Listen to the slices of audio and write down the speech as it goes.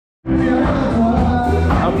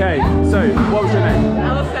Okay, so what was your name?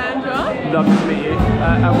 Alessandra. Lovely to meet you.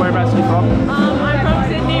 And whereabouts are you from? I'm from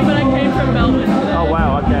Sydney, but I came from Melbourne today. Oh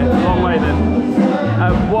wow, okay, long way then.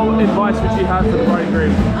 What advice would you have for the bride and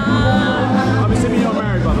groom? I'm assuming you're not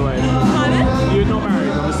married, by the way. Pardon? You're not married,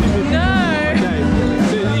 I'm assuming. No. Okay,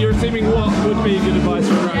 so you're assuming what would be good advice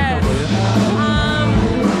for a married couple,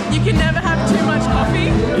 yeah? You can never have too much coffee.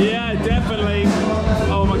 Yeah, definitely.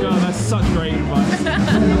 Oh my god, that's such great advice.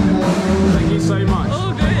 Thank you so much.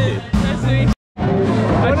 Oh, good. That's sweet.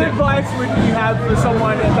 What advice would you have for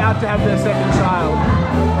someone about to have their second child?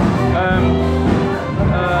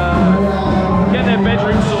 Get their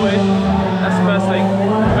bedroom sorted. That's the first thing.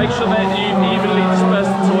 Make sure that you evenly disperse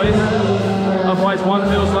the toys. Otherwise, one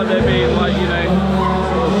feels like they're being like, you know,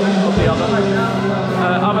 sort of the other.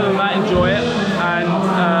 Other than that, enjoy it and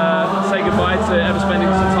say goodbye to ever spending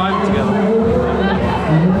some time together.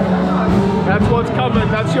 That's what's coming.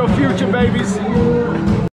 That's your future, babies.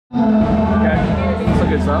 Okay, that's a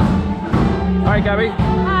good start. All right, Gabby.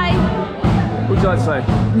 Hi. What would you like to say?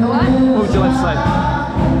 What? What would you like to say?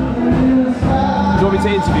 Do you want me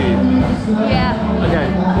to interview you? Yeah. Okay,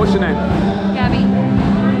 what's your name? Gabby.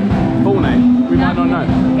 Full name? We might not know.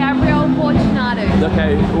 Gabrielle Fortunato.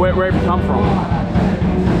 Okay, where have you come from?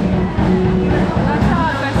 That's a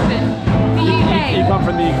hard question. The UK. You come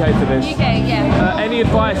from the UK to this? UK, yeah. Any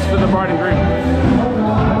advice for the bride and groom?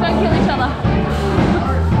 Don't kill each other.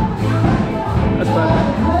 That's perfect.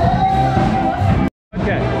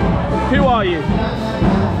 Okay, who are you?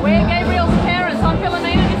 We're Gabrielle's parents. I'm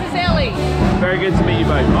Philomena, this is Ellie. Very good to meet you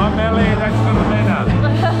both. I'm Ellie, that's Philomena.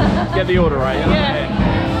 Get the order right. Yeah.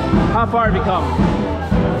 How far have you come?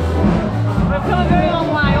 We've come a very long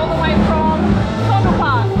way, all the way from Condell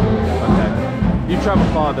Park. Okay. You travel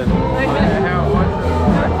far then.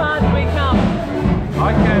 How far did we come?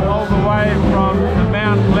 I came all the way from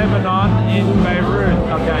Mount Lebanon in Beirut.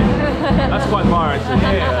 Okay. That's quite far actually.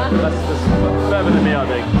 Yeah. That's further than me, I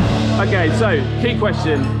think. Okay, so key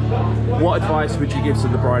question. What advice would you give to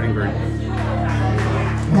the bride and groom?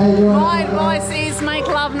 My advice is make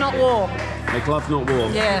love, not war. Make love, not war.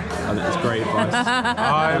 Yeah. I think that's great advice.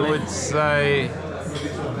 I would say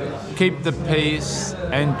keep the peace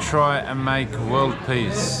and try and make world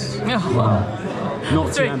peace.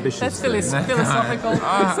 Not too ambitious. That's though. philosophical.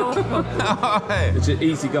 It's just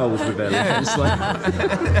easy goals with them. Yeah. It's like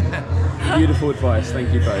beautiful advice.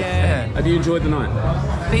 Thank you both. Yeah. Have you enjoyed the night?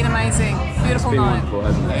 Been amazing. Beautiful It's been night. wonderful,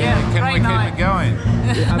 hasn't it? Yeah, Can great we night. keep it going?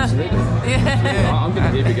 Yeah, absolutely. Yeah. I'm going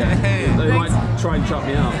to keep it going. They might try and shut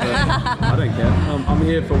me out, but I don't care. I'm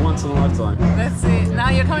here for once in a lifetime. That's it. Now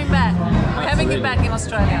you're coming back. We're having you Absolutely. back in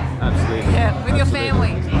Australia. Absolutely. Yeah, with your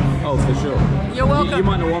family. Oh, for sure. You're welcome. You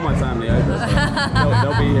might not want my family over, so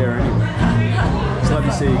they'll be here anyway. It's lovely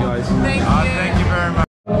to see you guys. Thank you. Thank you very much.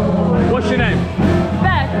 What's your name?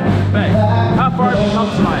 Beth, Beck. How far have you come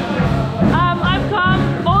tonight? I've come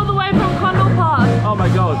all the way from Condell Park. Oh my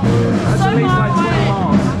god. That's So at least far like 20 away.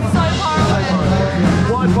 miles. So far away.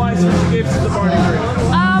 What advice would you give to the bride and groom?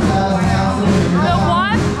 The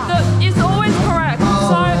wife that is always correct.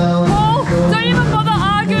 So, Paul, don't even bother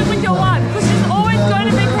arguing with your wife because she's always going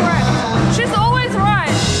to be correct. She's always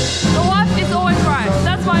right. The wife is always right.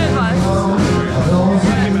 That's my advice.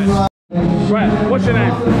 Right, what's your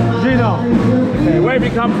name? Gino. Okay, where have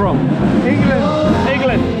you come from? England.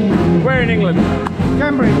 England. Where in England?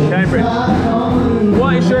 Cambridge. Cambridge.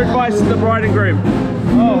 What is your advice to the bride and groom?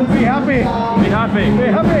 Oh, be happy. Be happy.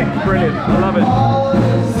 Be happy. Brilliant. I love it.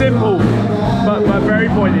 Simple, but very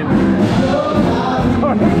poignant.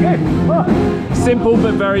 Simple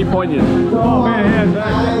but very poignant. Oh, man,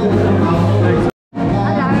 yes.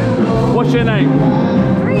 Hello. What's your name?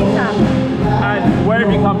 Teresa. And where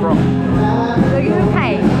have you come from? The UK.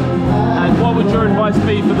 And what would your advice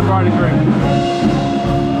be for the bride and groom?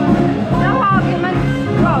 No arguments.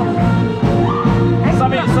 Oh.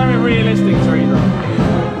 Something realistic, Teresa.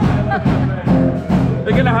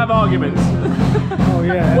 They're going to have arguments. Oh,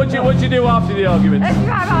 yeah. What do you do after the arguments? If you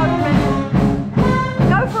have arguments,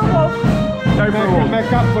 go for a walk. Go for a walk.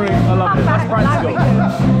 Make up for it. I love it. That's Come back practical.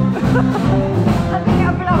 I think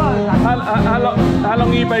it'll blow over. How long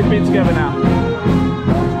have you both been together now?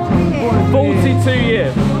 42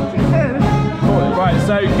 years. 42. Right,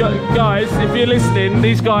 so guys, if you're listening,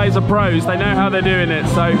 these guys are pros. They know how they're doing it.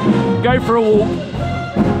 So go for a walk.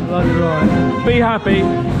 That's right. Be happy.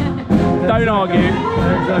 Don't argue.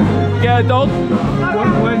 Exactly. Get a dog.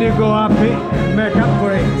 When you go happy, make up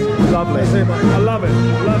for it. Lovely. I love it.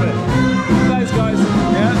 Love it. Thanks, guys.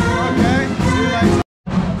 Yeah, okay. See you later.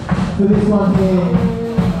 To this one here.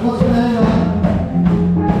 What's your name?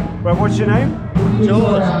 Well, what's your name?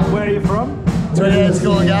 George. Where are you from? Two-heads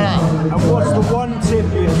school together. And what's the one tip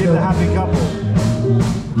you'd give the happy couple?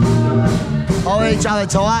 Hold each other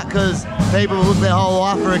tight, because people look their whole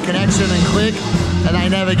life for a connection and click, and they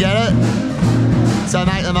never get it. So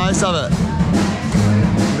make the most of it.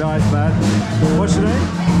 Nice, man. What's your name?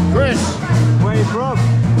 Chris, Where are you from?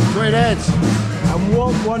 Three Heads. And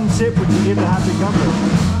what one tip would you give the happy couple?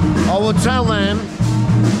 I will tell them,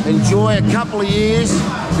 enjoy a couple of years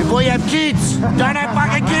before you have kids. Don't have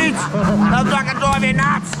fucking kids. They'll fucking drive you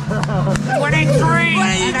nuts. 23. What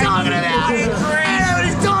are you talking about? 23. I don't know what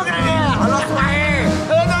he's talking about. I lost my hair.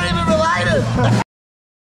 They're not even related.